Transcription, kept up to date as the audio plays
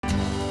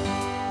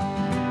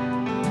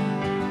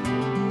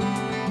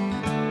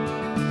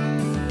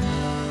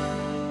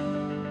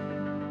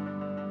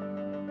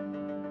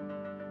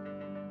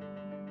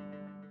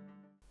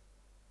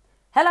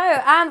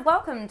Hello and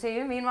welcome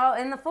to Meanwhile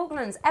in the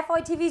Falklands,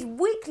 FITV's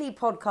weekly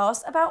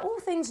podcast about all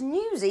things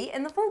newsy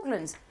in the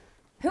Falklands.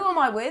 Who am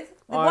I with?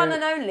 The one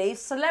and only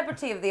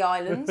celebrity of the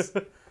islands.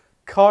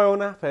 Kyle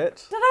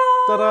Nappett.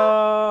 Ta-da!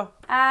 Ta-da!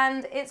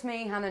 And it's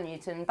me, Hannah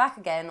Newton, back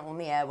again on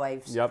the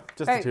airwaves. Yep,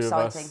 just Very the two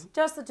exciting. of us.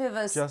 Just the two of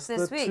us Just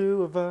this the week.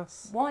 two of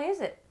us. Why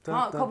is it?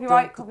 Dun, dun,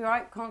 Copyright,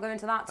 dun. can't go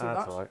into that too That's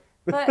much. all right.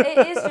 But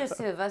it is just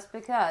two of us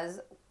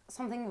because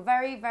something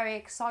very, very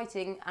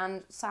exciting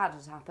and sad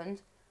has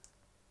happened.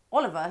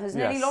 Oliver has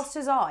nearly Yes. lost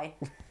his eye.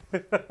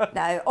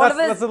 No,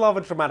 Oliver's... That's a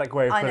rather dramatic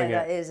way of I know putting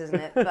that it. is, isn't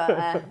it?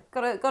 But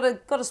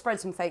gotta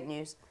spread some fake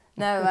news.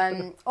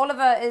 No,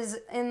 Oliver is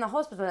in the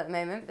hospital at the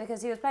moment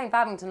because he was playing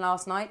badminton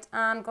last night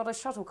and got a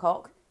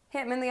shuttlecock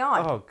hit him in the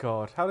eye. Oh,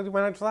 God. How did he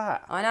manage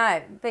that? I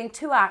know, being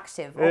too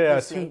active,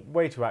 obviously. Yeah,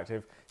 way too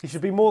active. He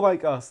should be more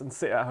like us and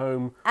sit at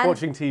home And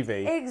watching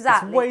TV.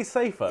 exactly. It's way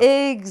safer.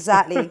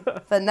 Exactly.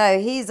 But no,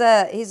 he's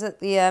at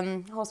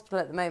the hospital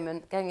at the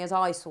moment getting his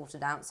eye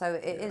sorted out. So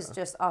it is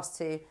just us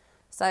two.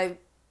 So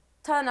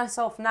turn us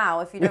off now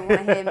if you don't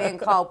want to hear me and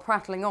Carl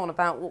prattling on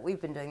about what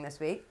we've been doing this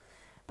week.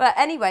 But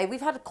anyway,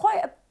 we've had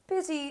quite a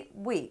busy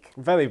week.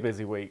 Very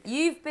busy week.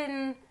 You've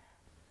been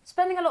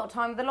spending a lot of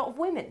time with a lot of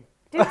women.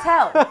 Do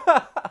tell.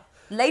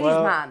 Ladies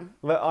man.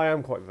 Well, I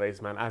am quite the ladies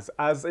man,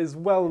 as is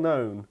well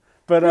known.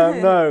 But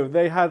no,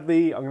 they had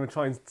I'm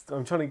trying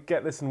to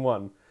get this in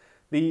one.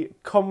 The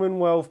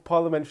Commonwealth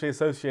Parliamentary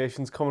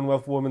Association's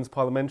Commonwealth Women's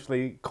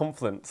Parliamentary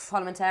Conference.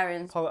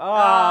 Parliamentarians.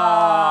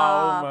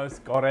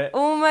 Almost got it.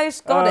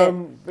 Almost got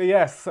it. But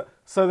yes,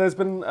 so there's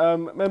been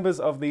members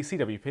of the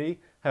CWP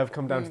have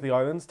come down to the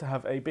islands to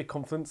have a big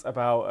conference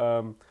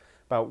about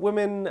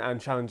women and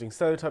challenging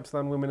stereotypes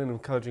around women and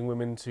encouraging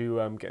women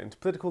to get into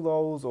political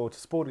roles or to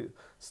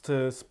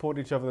support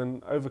each other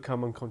and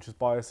overcome unconscious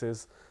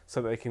biases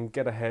so that they can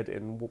get ahead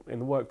in the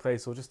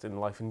workplace or just in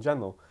life in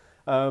general.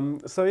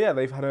 So yeah,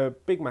 they've had a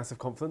big, massive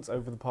conference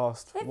over the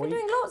past They've week. been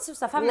doing lots of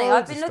stuff, haven't they?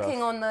 Loads I've been of looking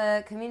stuff. on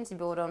the community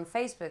board on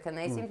Facebook and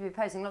they seem to be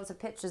posting lots of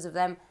pictures of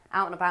them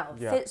out and about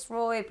at Yeah.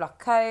 Fitzroy, Block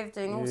Cove,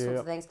 doing all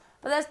sorts of things.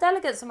 But there's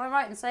delegates, am I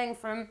right in saying,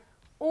 from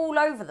all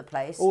over the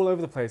place? All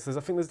over the place. I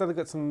think there's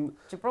delegates from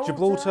Gibraltar.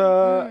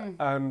 Gibraltar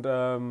and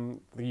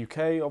the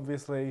UK,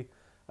 obviously,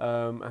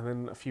 and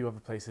then a few other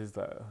places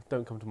that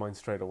don't come to mind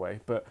straight away.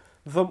 But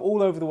from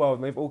all over the world,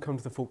 and they've all come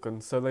to the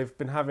Falklands. So they've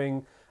been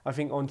having, I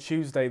think on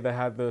Tuesday they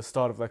had the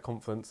start of their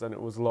conference, and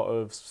it was a lot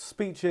of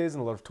speeches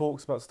and a lot of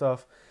talks about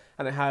stuff.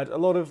 And it had a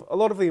lot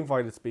of the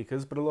invited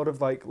speakers, but a lot of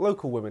like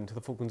local women to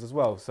the Falklands as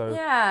well. So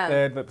Yeah.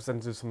 they had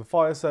representatives from the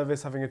fire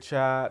service having a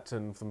chat,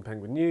 and from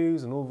Penguin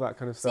News and all that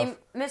kind of stuff. See,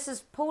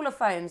 Mrs. Paula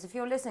Foams, if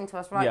you're listening to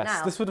us right Yes,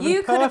 now, this would have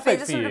been perfect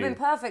this for would have you. been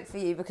perfect for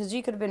you because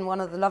you could have been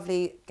one of the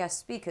lovely guest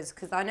speakers.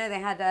 Because I know they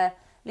had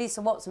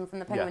Lisa Watson from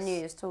the Penguin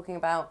Yes. News talking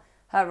about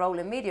her role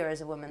in media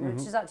as a woman,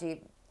 which is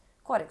actually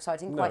quite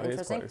exciting, quite No, it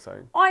is interesting. quite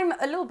exciting. I'm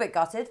a little bit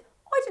gutted.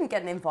 I didn't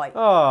get an invite.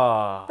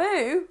 Ah.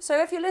 Boo!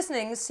 So if you're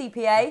listening,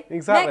 CPA,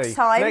 Exactly.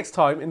 next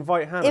time,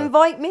 invite Hannah.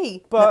 invite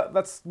me. But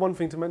that's one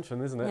thing to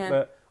mention, isn't it? Yeah.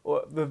 That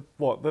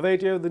the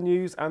radio, the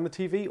news, and the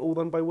TV all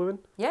done by women.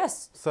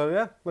 Yes. So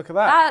yeah, look at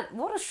that.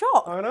 What a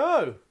shock. I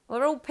know.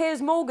 We're all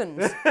Piers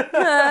Morgans.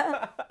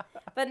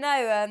 But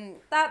no,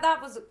 that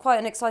was quite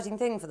an exciting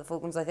thing for the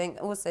Falklands, I think,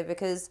 also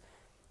because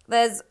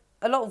there's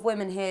a lot of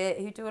women here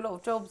who do a lot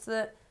of jobs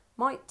that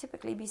might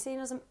typically be seen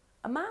as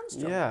a man's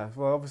job. Yeah.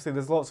 Well, obviously,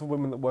 there's lots of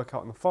women that work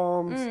out on the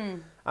farms,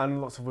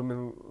 and lots of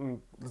women.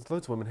 There's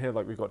loads of women here.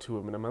 Like we've got 2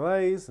 women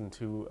MLAs, and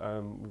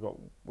we've got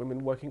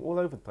women working all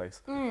over the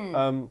place.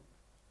 And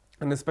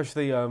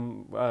especially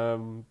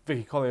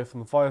Vicky Collier from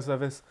the fire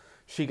service.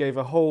 She gave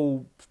a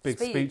whole big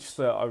speech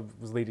that I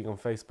was leading on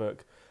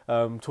Facebook,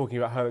 talking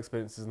about her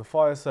experiences in the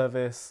fire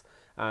service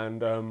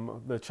and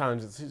the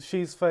challenges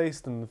she's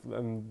faced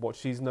and what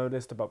she's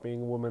noticed about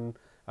being a woman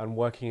and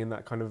working in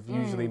that kind of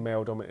usually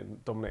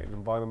male-dominated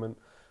environment.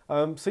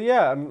 So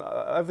yeah, and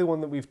everyone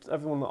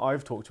that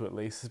I've talked to at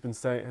least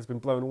has been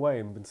blown away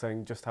and been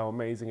saying just how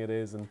amazing it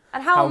is and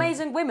how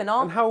amazing women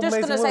are. and how Just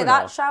going to amazing say women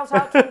that. are. Shout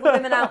out to all the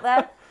women out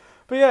there.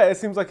 But yeah, it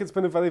seems like it's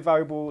been a very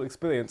valuable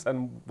experience.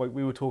 And like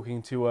we were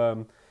talking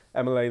to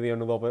MLA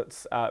Leona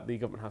Roberts at the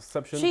Government House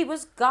reception. She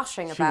was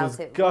gushing about it.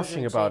 She was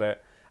gushing about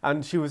it,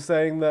 and she was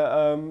saying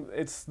that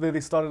it's really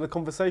started a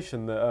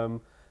conversation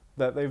that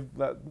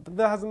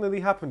hasn't really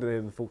happened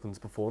in the Falklands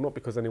before. Not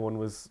because anyone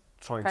was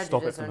trying to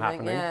stop it Prejudice from or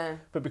anything, happening, yeah.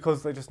 but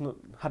because they just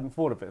hadn't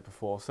thought of it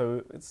before.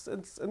 So it's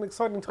an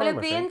exciting time. Well, it'd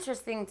I be think.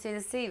 interesting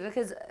to see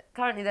because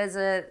currently there's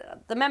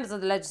the members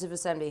of the Legislative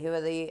Assembly who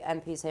are the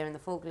MPs here in the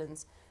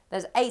Falklands.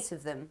 There's 8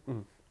 of them,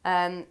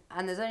 and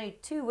there's only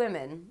 2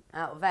 women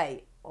out of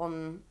 8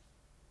 on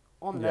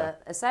the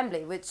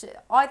Assembly, which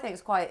I think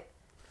is quite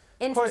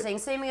interesting,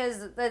 seeming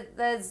as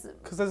there's...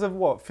 Because there's a,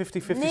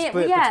 50-50 split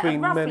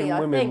between roughly, men and I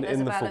women think there's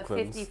in the about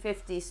Falklands. a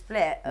 50-50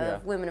 split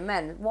of women and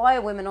men. Why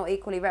are women not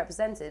equally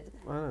represented?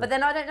 But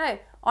then I don't know.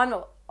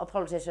 a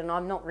politician.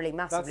 I'm not really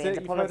That's massively it.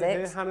 into You've heard it here.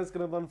 politics. Hannah's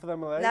going to run for the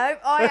MLA. No,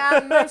 I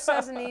am most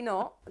certainly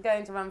not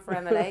going to run for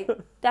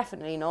MLA.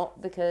 Definitely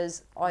not,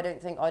 because I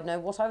don't think I'd know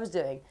what I was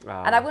doing.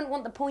 And I wouldn't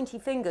want the pointy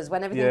fingers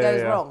when everything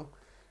goes wrong.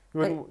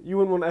 You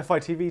wouldn't want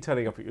FITV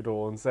turning up at your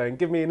door and saying,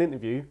 "Give me an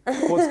interview.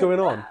 What's going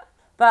on?"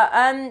 But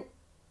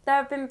there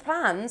have been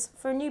plans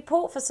for a new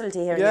port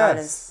facility here in the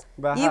islands.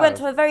 There You have. went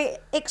to a very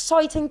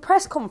exciting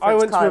press conference, I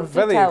went Kyle. to a Do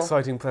very tell.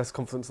 exciting press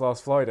conference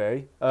last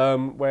Friday,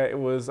 where it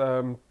was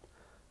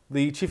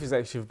the chief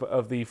executive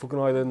of the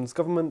Falkland Islands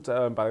government,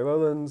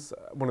 Ballyrowlands,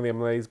 one of the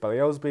MLAs, Bally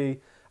Ellsby,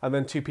 and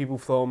then two people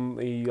from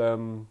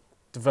the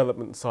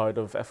development side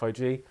of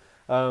FIG,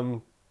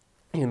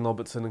 Ian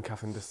Robertson and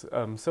Catherine De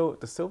Silva?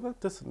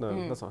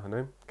 No, that's not her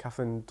name.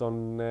 Catherine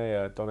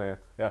Donaire,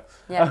 yeah.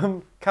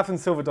 Catherine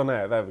Silva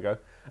Donaire, there we go.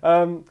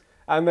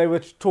 And they were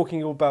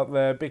talking about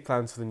their big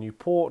plans for the new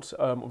port.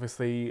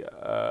 Obviously,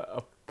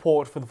 a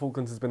port for the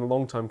Falklands has been a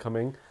long time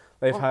coming.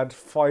 They've had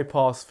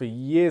FIPAS for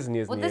years and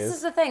years and years. Well, this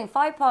is the thing.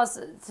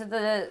 FIPAS, to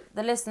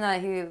the listener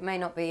who may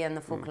not be in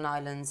the Falkland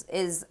Islands,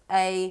 is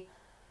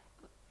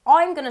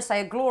I'm going to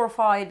say a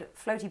glorified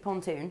floaty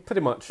pontoon.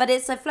 Pretty much. But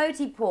it's a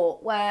floaty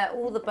port where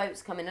all the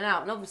boats come in and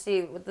out. And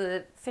obviously, with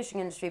the fishing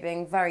industry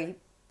being very,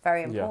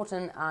 very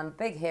important and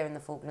big here in the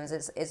Falklands,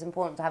 it's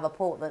important to have a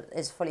port that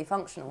is fully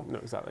functional. No,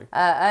 exactly.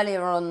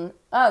 Earlier on,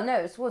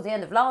 it was towards the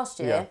end of last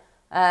year,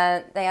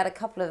 they had a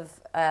couple of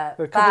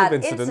bad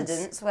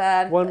incidents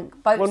where one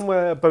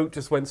where a boat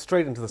just went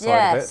straight into the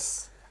side of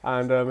it.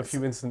 And a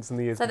few incidents in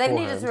the years beforehand. So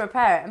they've needed to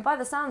repair it. And by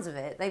the sounds of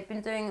it, they've been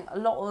doing a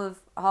lot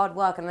of hard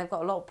work and they've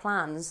got a lot of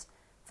plans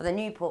for the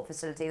new port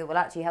facility that will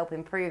actually help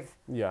improve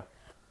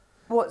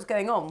what's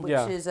going on, which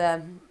is...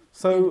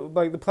 So,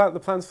 like, the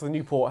plans for the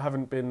new port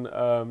haven't been...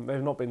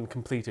 they've not been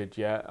completed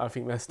yet. I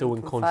think they're still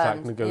in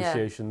contract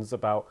negotiations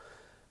about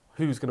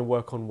who's going to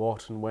work on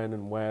what and when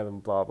and where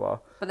and blah, blah.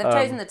 But they've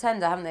chosen the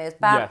tender, haven't they? It's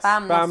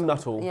BAM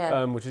Nuttall,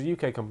 which is a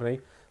UK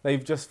company.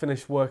 They've just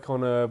finished work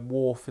on a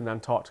wharf in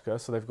Antarctica,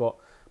 so they've got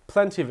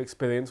plenty of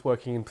experience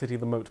working in pretty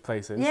remote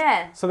places.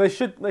 Yeah. So they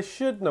should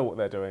know what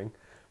they're doing.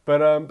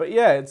 But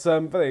yeah, it's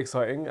very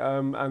exciting.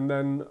 And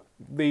then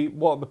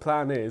what the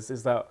plan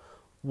is that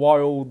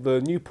while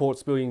the new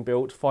port's being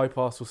built,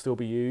 FIPAS will still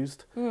be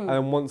used.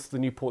 And once the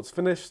new port's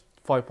finished,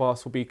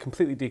 FIPAS will be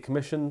completely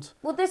decommissioned.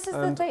 Well, this is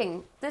the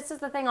thing. This is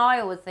the thing I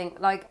always think,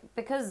 like,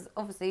 because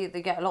obviously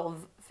they get a lot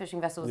of fishing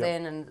vessels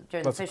in and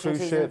during the fishing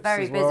season,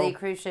 very busy,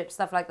 cruise ships,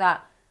 stuff like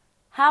that.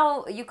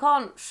 How you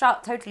can't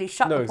totally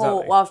shut the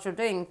port whilst you're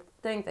doing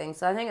things.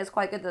 So I think it's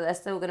quite good that they're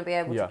still going to be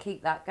able to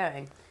keep that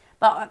going.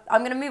 But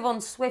I'm going to move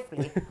on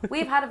swiftly.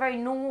 We've had a very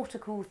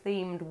nautical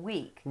themed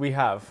week. We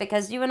have.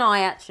 Because you and I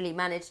actually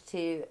managed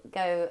to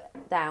go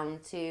down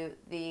to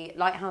the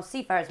Lighthouse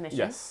Seafarers mission.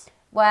 Yes.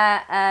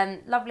 Where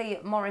lovely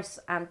Morris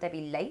and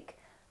Debbie Lake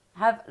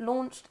have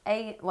launched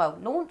a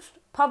new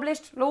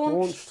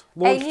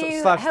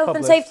health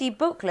and safety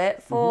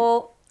booklet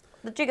for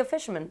the jigger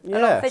fishermen, a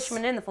lot of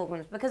fishermen in the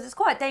Falklands, because it's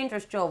quite a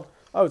dangerous job.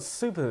 Oh, it's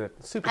super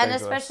dangerous. And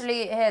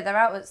especially here, they're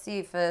out at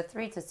sea for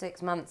 3 to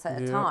 6 months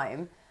at a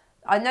time.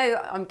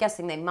 I'm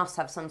guessing they must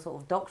have some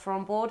sort of doctor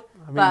on board,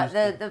 but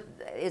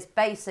it's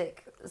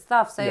basic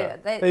stuff. So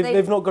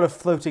they've not got a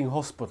floating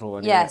hospital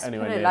anywhere put it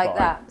nearby. like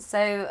that.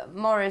 So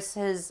Morris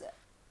has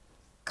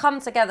come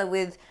together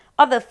with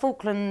other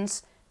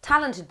Falklands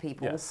talented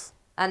people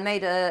and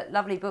made a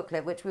lovely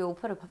booklet, which we will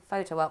put a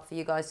photo up for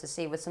you guys to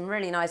see, with some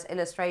really nice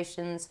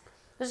illustrations.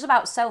 Just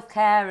about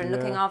self-care and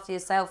looking after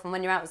yourself, and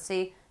when you're out at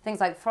sea, things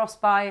like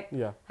frostbite,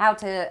 how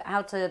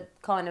to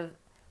kind of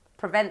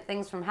prevent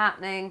things from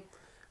happening.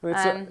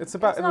 It's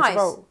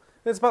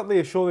about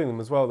reassuring them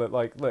as well that,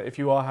 like, if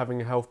you are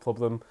having a health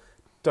problem,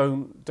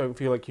 don't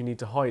feel like you need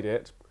to hide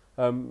it.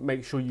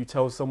 Make sure you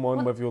tell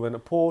someone, whether you're in a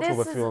port or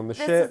whether you're on the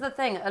ship. This is the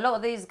thing. A lot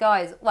of these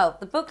guys,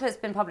 the booklet's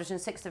been published in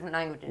 6 different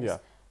languages. Yeah.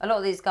 A lot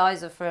of these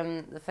guys are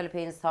from the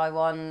Philippines,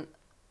 Taiwan,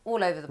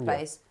 all over the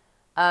place.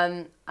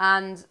 And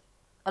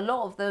a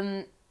lot of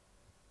them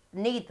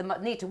need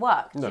to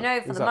work, for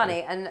the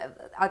money. And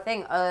I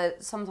think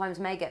sometimes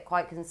may get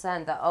quite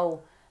concerned that,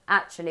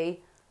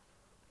 actually,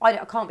 I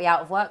can't be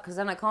out of work because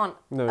then I can't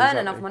earn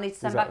enough money to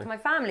send back to my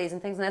families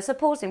and things. And they're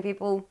supporting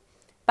people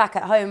back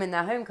at home in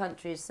their home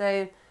countries.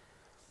 So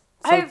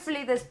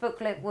hopefully this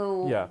booklet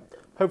will... Yeah,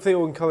 hopefully it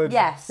will encourage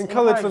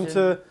them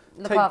to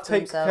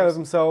take care of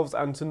themselves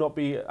and to not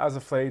be as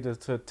afraid as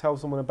to tell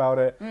someone about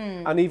it.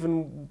 And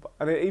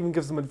it even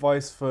gives them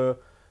advice for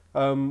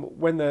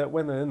when they're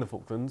in the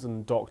Falklands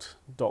and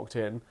docked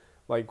in,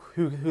 like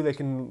who they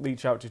can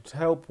reach out to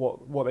help,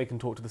 what they can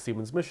talk to the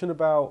Seamen's Mission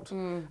about,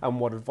 and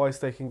what advice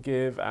they can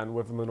give, and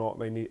whether or not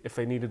if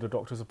they needed a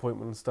doctor's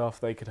appointment and stuff,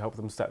 they could help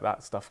them set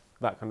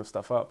that kind of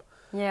stuff up.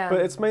 Yeah.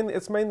 But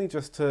it's mainly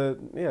just to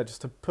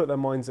put their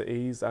minds at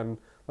ease, and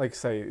like I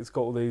say, it's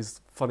got all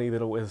these funny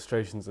little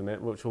illustrations in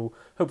it, which will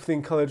hopefully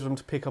encourage them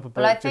to pick up a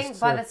boat. Well, I think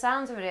by the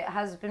sounds of it, it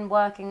has been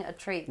working a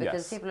treat,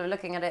 because people are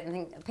looking at it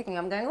and picking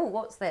up and going,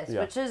 what's this?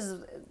 Yeah. Which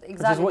is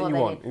exactly what you they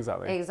want.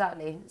 need.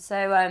 Exactly.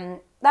 So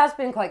that's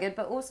been quite good.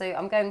 But also,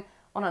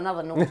 on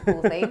another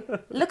nautical theme.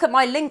 Look at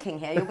my linking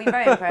here. You'll be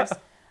very impressed.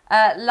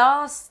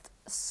 Last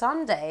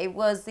Sunday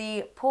was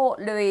the Port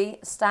Louis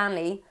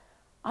Stanley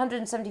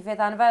 175th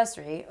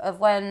anniversary of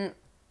when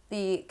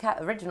the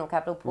original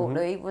capital, Port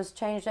Louis, was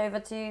changed over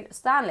to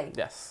Stanley.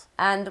 Yes.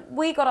 And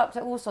we got up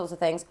to all sorts of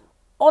things.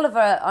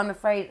 Oliver, I'm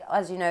afraid,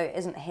 as you know,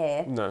 isn't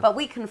here. No. But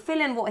we can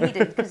fill in what he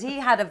did because he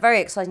had a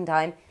very exciting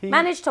time.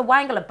 Managed to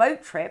wangle a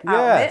boat trip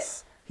out of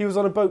it. He was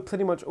on a boat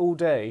pretty much all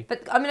day.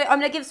 But I'm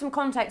gonna give some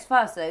context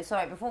first, though.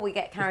 Sorry, before we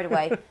get carried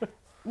away.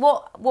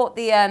 What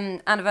the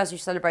anniversary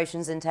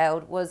celebrations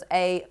entailed was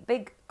a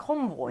big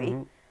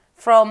convoy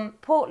from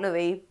Port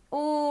Louis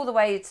all the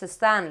way to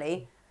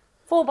Stanley.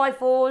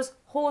 4x4s,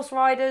 horse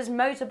riders,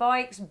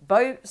 motorbikes,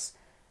 boats,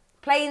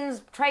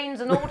 planes, trains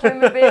and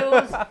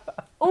automobiles,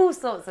 all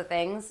sorts of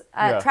things.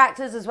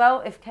 Tractors as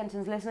well, if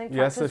Kenton's listening.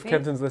 Yes, if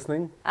Kenton's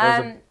listening.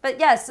 But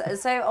yes,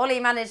 so Ollie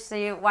managed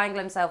to wangle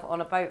himself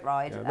on a boat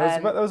ride. Yeah,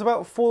 there was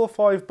about 4 or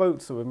 5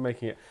 boats that were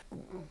making it.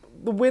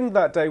 The wind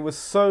that day was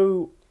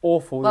so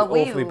awfully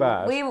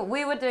bad.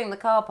 We were doing the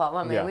car park,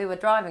 weren't we? Yeah. We were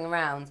driving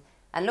around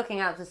and looking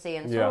out to sea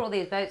and saw all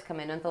these boats come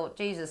in and thought,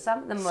 Jesus,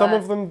 some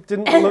of them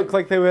didn't look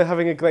like they were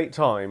having a great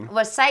time.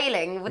 Were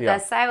sailing with their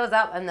sails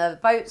up and the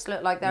boats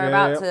looked like they're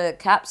about to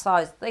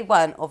capsize. They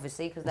weren't,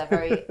 obviously, because they're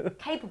very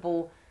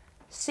capable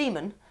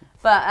seamen.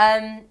 But,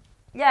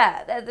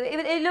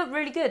 it looked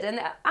really good. And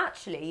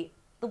actually,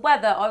 the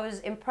weather, I was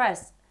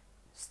impressed,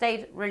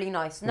 stayed really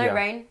nice. No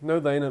rain. No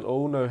rain at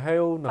all, no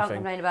hail, nothing. Can't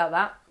complain about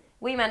that.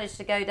 We managed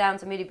to go down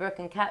to Moody Brook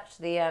and catch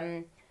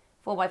the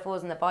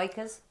 4x4s and the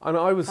bikers. And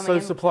I was so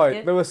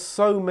surprised. There were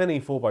so many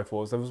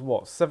 4x4s. There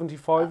was,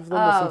 75 of them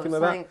or something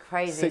like that? Something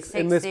crazy,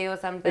 60 or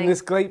something. In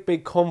this great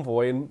big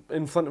convoy,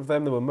 in front of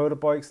them there were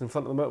motorbikes, in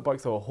front of the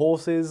motorbikes there were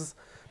horses.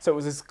 So it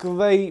was this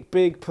great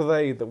big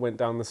parade that went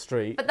down the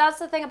street. But that's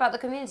the thing about the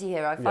community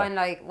here. I find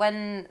like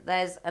when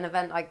there's an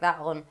event like that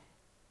on,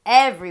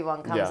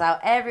 everyone comes out.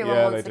 Everyone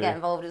wants to get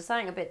involved. It's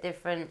something a bit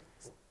different.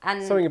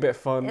 And something a bit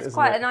fun. It's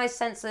quite a nice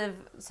sense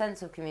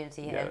of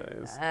community here. Yeah, it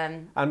is.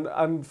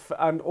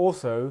 And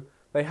also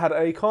they had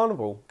a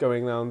carnival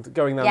going down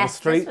the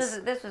streets.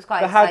 This was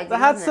quite exciting.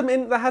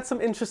 They had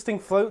some interesting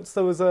floats.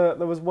 There was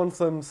one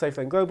from Safe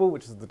Lane Global,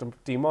 which is the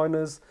D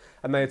Miners,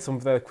 and they had some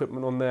of their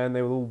equipment on there, and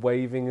they were all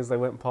waving as they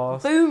went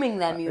past, booming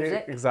their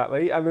music.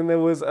 Exactly. And then there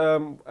was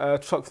a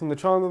truck from the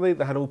Chandelier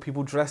that had all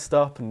people dressed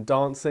up and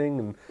dancing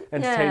and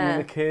entertaining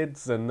the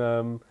kids and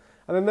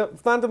then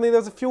randomly there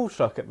was a fuel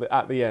truck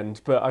at the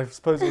end, but I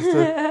suppose it was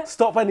to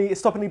stop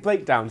any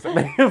breakdowns that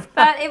may have.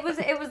 But it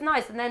was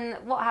nice. And then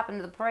what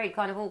happened? The parade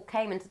kind of all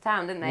came into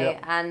town, didn't they?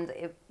 Yep. And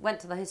it went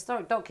to the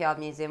Historic Dockyard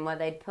Museum where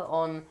they'd put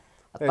on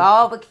a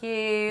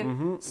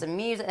barbecue, some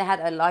music. They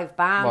had a live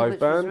band, which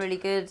was really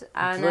good,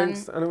 and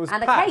drinks, and it was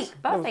and a cake,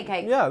 birthday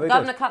cake. Yeah, the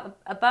governor cut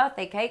a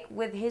birthday cake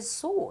with his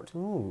sword,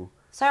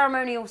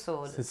 ceremonial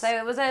sword. So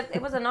it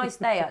was a nice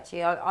day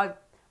actually.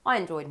 I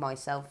enjoyed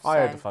myself. I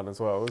had fun as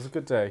well. It was a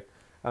good day.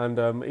 And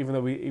even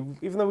though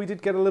we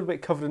did get a little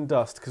bit covered in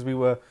dust because we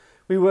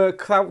were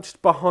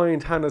crouched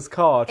behind Hannah's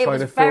car trying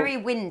to film. Very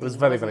windy. It was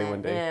very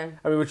windy. Yeah.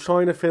 And we were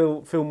trying to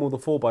film all the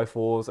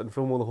 4x4s and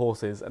film all the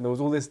horses, and there was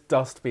all this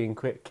dust being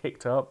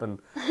kicked up and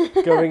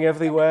going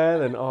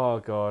everywhere. And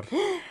oh god!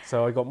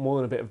 So I got more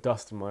than a bit of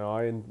dust in my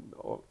eye and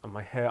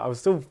my hair. I was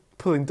still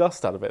pulling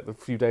dust out of it a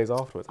few days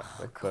afterwards.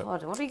 Actually,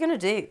 God, what are you going to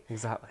do?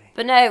 Exactly.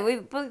 But no,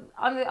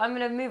 I'm going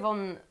to move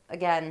on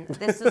again.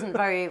 This isn't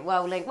very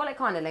well linked. Well, it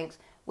kind of links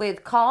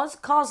with cars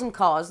and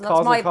cars.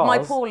 That's my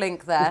poor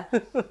link there.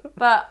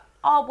 But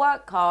our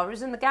work car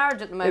is in the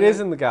garage at the moment. It is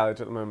in the garage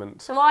at the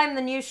moment. So I'm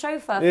the new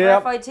chauffeur for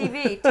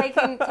FITV,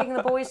 taking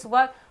the boys to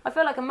work. I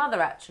feel like a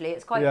mother, actually.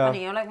 It's quite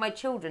funny. You're like my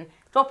children.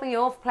 Dropping you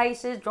off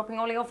places, dropping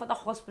Ollie off at the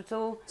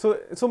hospital. So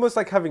it's almost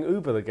like having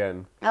Uber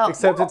again. Oh,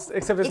 except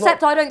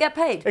I don't get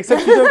paid.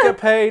 Except you don't get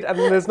paid, and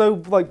there's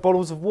no like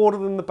bottles of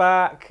water in the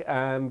back,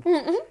 and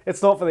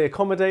it's not very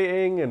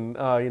accommodating, and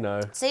you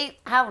know. See,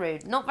 how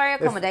rude. Not very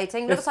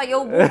accommodating. Looks like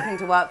you're walking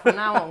to work from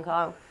now on,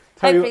 Kyle.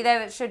 Hopefully, though,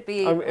 it should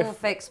be all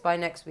fixed by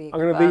next week. I'm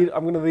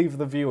going to leave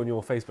the view on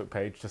your Facebook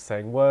page just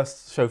saying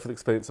worst chauffeur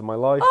experience of my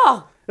life.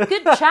 Oh,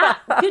 good chat,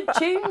 good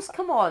tunes.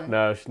 Come on.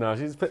 No,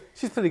 she's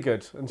pretty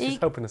good, and she's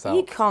helping us out.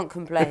 You can't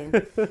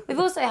complain. We've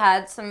also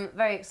had some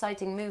very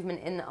exciting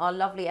movement in our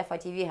lovely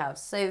FITV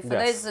house. So for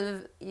those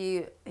of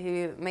you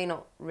who may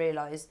not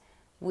realise,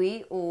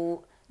 we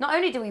all not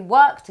only do we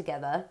work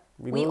together,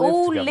 we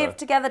all live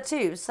together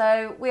too.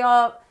 So we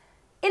are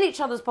in each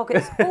other's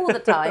pockets all the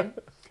time.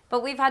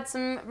 But we've had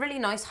some really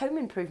nice home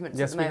improvements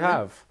at the moment. Yes, we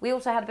have. We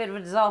also had a bit of a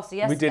disaster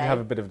yesterday. We did have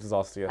a bit of a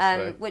disaster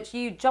yesterday. Which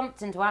you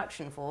jumped into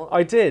action for.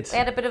 I did. They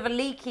had a bit of a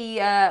leaky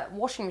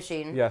washing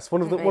machine. Yes,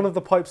 one of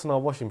the pipes in our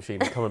washing machine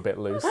had come a bit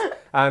loose.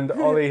 And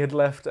Ollie had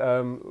left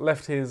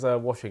his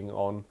washing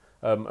on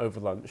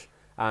over lunch.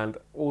 And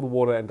all the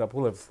water ended up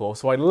all over the floor.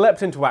 So I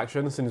leapt into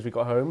action as soon as we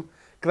got home.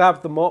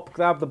 Grabbed the mop,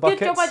 grabbed the buckets.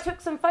 Good job I took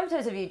some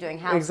photos of you doing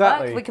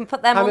housework. We can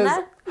put them on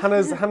there.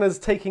 Hannah's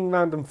taking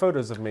random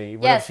photos of me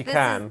whenever she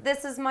can.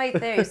 This is my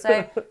theory.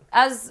 So,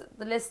 as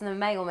the listener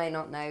may or may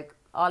not know,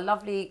 our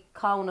lovely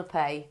Carl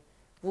Napay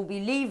will be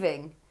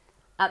leaving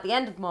at the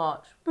end of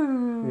March.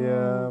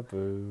 Yeah,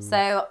 boo.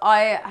 So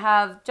I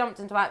have jumped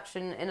into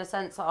action in a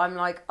sense that I'm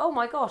like, oh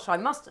my gosh, I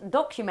must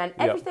document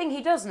everything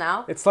he does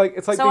now. It's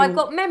like so being, I've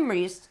got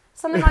memories,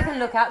 something I can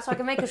look at, so I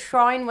can make a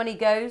shrine when he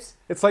goes.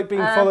 It's like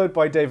being followed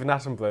by David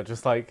Attenborough,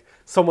 just like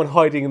someone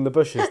hiding in the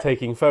bushes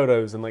taking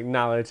photos and like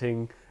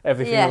narrating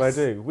everything that I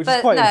do, which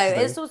is quite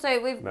interesting. It's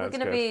also we're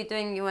going to be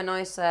doing you a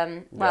nice as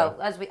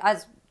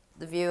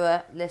the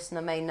viewer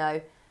listener may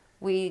know,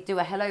 we do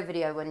a hello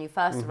video when you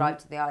first arrive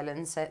to the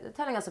island, so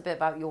telling us a bit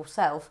about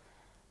yourself.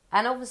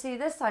 And obviously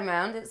this time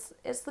around,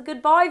 it's the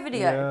goodbye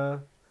video. Yeah,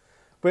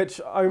 which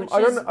I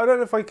don't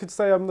know if I could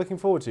say I'm looking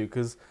forward to,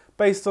 because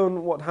based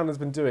on what Hannah's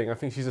been doing, I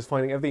think she's just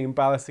finding every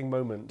embarrassing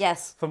moment.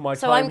 Yes. From my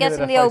so time I'm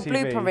getting the old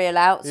blooper reel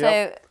out.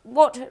 Yep.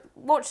 So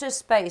watch this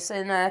space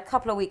in a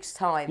couple of weeks'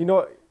 time. You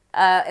know,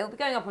 it'll be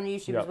going up on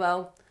YouTube as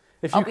well.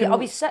 I'll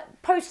be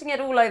posting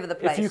it all over the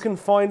place. If you can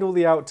find all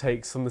the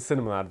outtakes from the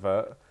cinema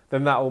advert,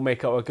 then that will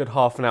make up a good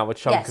half an hour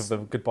chunk of the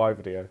goodbye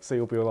video. So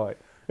you'll be all right.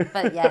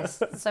 But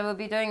yes, so we'll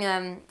be doing.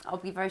 I'll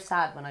be very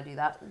sad when I do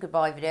that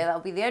goodbye video. That'll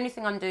be the only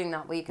thing I'm doing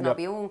that week, and I'll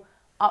be all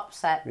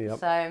upset. Yep.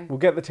 So we'll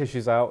get the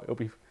tissues out. It'll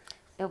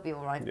be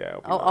all right. Yeah,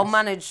 I'll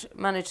manage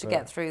to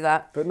get through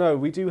that. But no,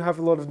 we do have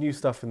a lot of new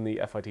stuff in the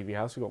FITV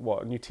house. We've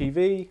got a new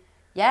TV.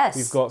 Yes.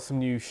 We've got some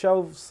new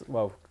shelves,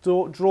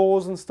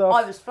 drawers and stuff.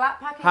 I was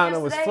flat packing Hannah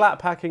was flat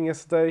packing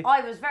yesterday.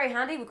 I was very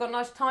handy. We've got a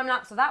nice time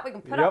lapse of that. We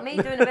can put up me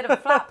doing a bit of a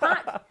flat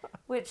pack,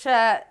 which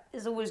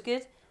is always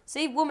good.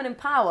 See, woman in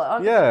power. I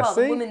could be part of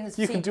the women's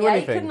you CPA, can do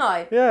anything. Couldn't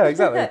I? Yeah,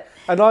 exactly.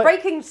 And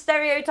breaking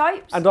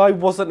stereotypes. And I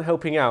wasn't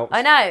helping out.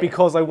 I know.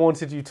 Because I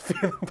wanted you to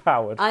feel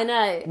empowered. I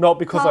know. Not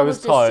because I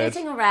was tired. Just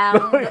sitting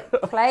around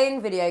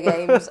playing video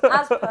games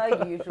as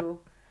per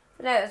usual.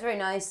 No, it was very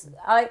nice.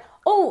 I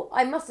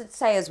must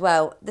say as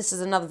well, this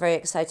is another very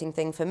exciting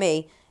thing for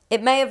me.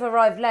 It may have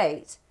arrived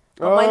late,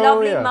 but my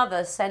lovely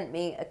mother sent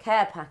me a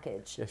care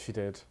package. Yes, she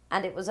did.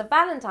 And it was a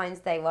Valentine's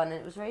Day one, and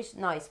it was very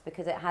nice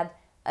because it had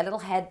a little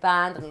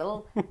headband and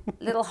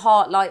little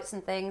heart lights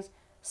and things.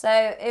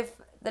 So if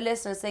the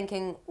listener's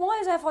thinking,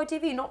 why has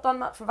FITV not done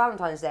much for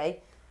Valentine's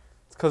Day?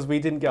 It's because we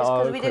didn't get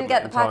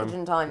the package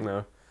in time.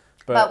 No.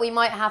 But we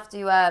might have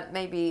to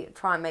maybe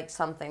try and make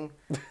something.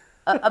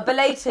 A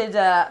belated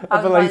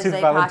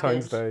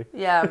Valentine's Day.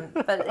 Yeah,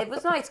 but it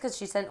was nice because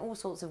she sent all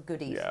sorts of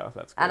goodies. Yeah,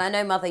 that's good. And I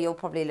know, Mother, you're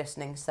probably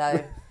listening,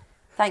 so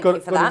thank you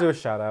for that. Got to do a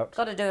shout out.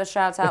 Got to do a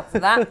shout out for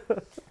that.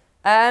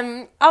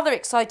 Other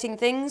exciting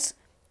things.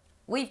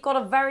 We've got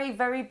a very,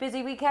 very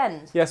busy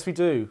weekend. Yes, we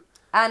do.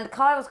 And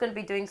Kyle's going to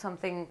be doing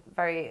something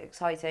very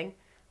exciting,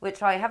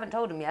 which I haven't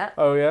told him yet.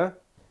 Oh, yeah?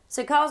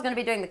 So Kyle's going to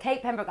be doing the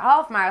Cape Pembroke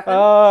Half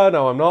Marathon.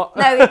 No, I'm not.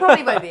 No, he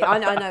probably won't be. I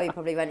know he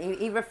probably won't.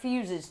 He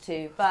refuses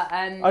to, but...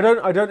 I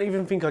don't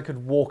even think I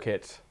could walk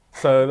it.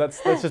 So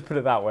let's just put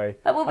it that way.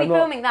 But we'll be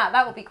filming that.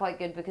 That will be quite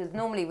good because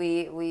normally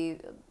we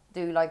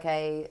do like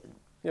a...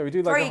 Yeah, we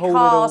do like a whole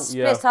three-car little...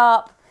 split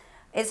up.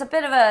 It's a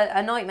bit of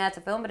a nightmare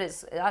to film, but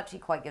it's actually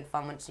quite good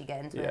fun once you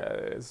get into it. Yeah,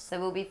 it is. So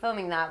we'll be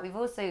filming that. We've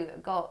also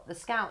got the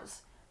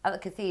Scouts at the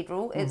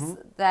Cathedral. It's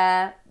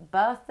their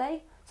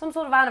birthday, some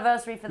sort of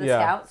anniversary for the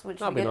Scouts,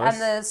 which would be good. Nice.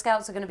 And the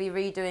Scouts are going to be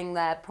redoing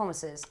their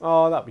promises.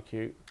 Oh, that'd be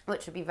cute.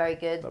 Which would be very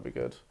good. That'd be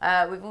good.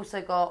 We've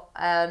also got...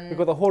 we've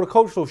got the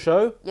horticultural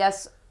show.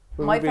 Yes,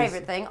 my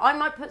favourite thing. I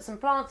might put some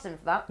plants in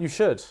for that. You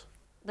should.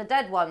 The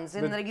dead ones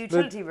in the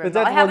utility room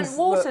that I haven't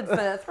watered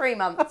for 3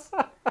 months.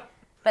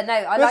 But no,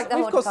 I like the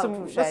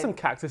horticultural show. There's some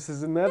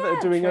cactuses in there that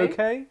are doing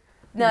okay.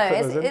 No,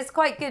 it's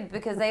quite good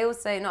because they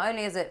also, not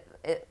only is it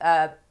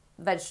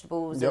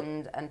vegetables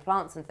and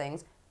plants and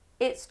things,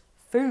 it's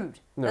food.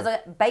 No.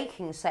 There's a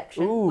baking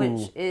section,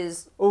 which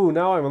is... Oh,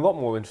 now I'm a lot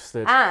more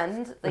interested.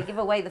 And they give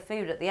away the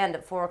food at the end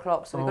at 4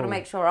 o'clock, so we've got to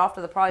make sure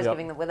after the prize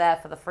giving that we're there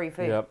for the free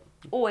food. Yep.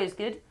 Always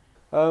good.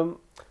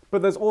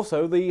 But there's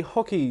also the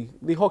hockey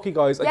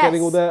guys are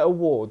getting all their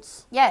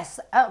awards. Yes,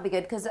 that'll be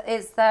good because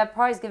it's their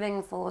prize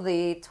giving for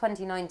the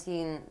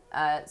 2019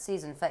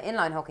 season for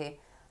inline hockey.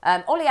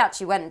 Ollie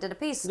actually went and did a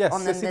piece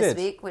on them this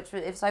week, which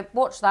if I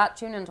watched that,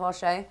 tune into our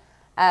show.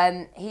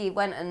 He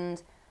went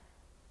and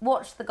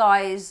watched the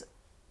guys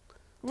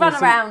run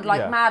around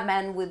like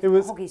madmen with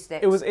hockey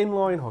sticks. It was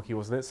inline hockey,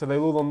 wasn't it? So they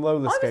were all on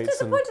roller skates. I was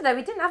disappointed though.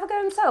 He didn't have a go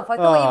himself. I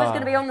thought he was going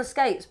to be on the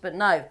skates, but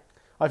no.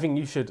 I think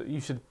you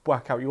should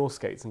whack out your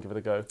skates and give it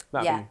a go.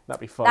 That'd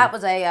be fun. That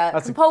was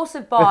a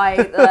compulsive buy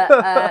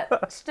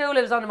that still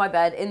lives under my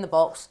bed in the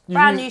box.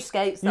 Brand new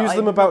skates. Used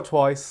them about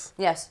twice.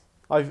 Yes.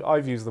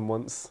 I've used them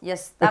once.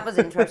 Yes, that was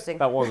interesting.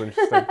 That was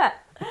interesting.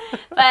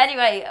 But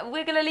anyway,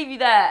 we're going to leave you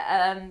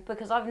there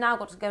because I've now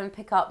got to go and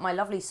pick up my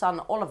lovely son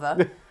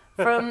Oliver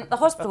from the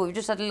hospital. We've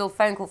just had a little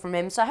phone call from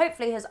him, so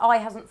hopefully his eye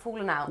hasn't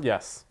fallen out.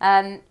 Yes.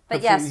 But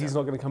hopefully yes, he's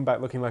not going to come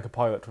back looking like a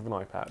pilot with an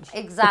eye patch.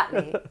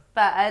 Exactly.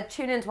 But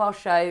tune into our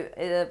show.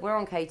 We're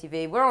on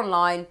KTV. We're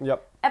online.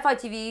 Yep.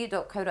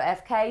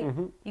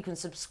 FITV.co.fk. You can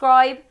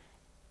subscribe.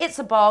 It's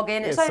a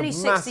bargain. It's only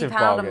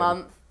 £60 a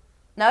month.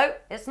 No,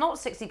 it's not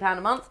 £60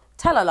 a month.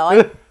 Tell a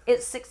lie.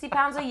 It's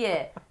 £60 a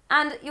year.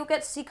 And you'll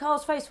get to see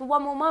Carl's face for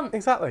 1 more month.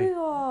 Exactly.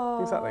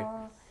 Aww. Exactly.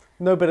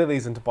 no better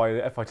reason to buy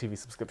a FITV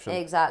subscription.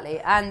 Exactly.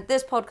 And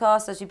this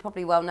podcast, as you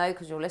probably well know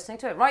because you're listening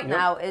to it right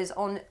now, is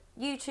on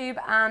YouTube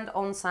and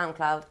on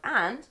SoundCloud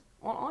and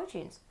on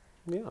iTunes.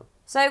 Yeah.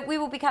 So we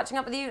will be catching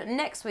up with you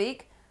next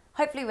week.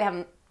 Hopefully we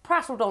haven't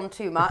prattled on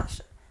too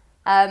much,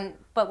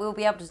 but we'll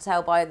be able to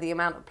tell by the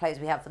amount of plays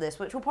we have for this,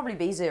 which will probably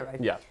be 0.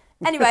 Yeah.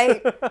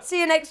 Anyway, see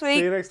you next week.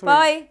 See you next week.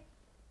 Bye.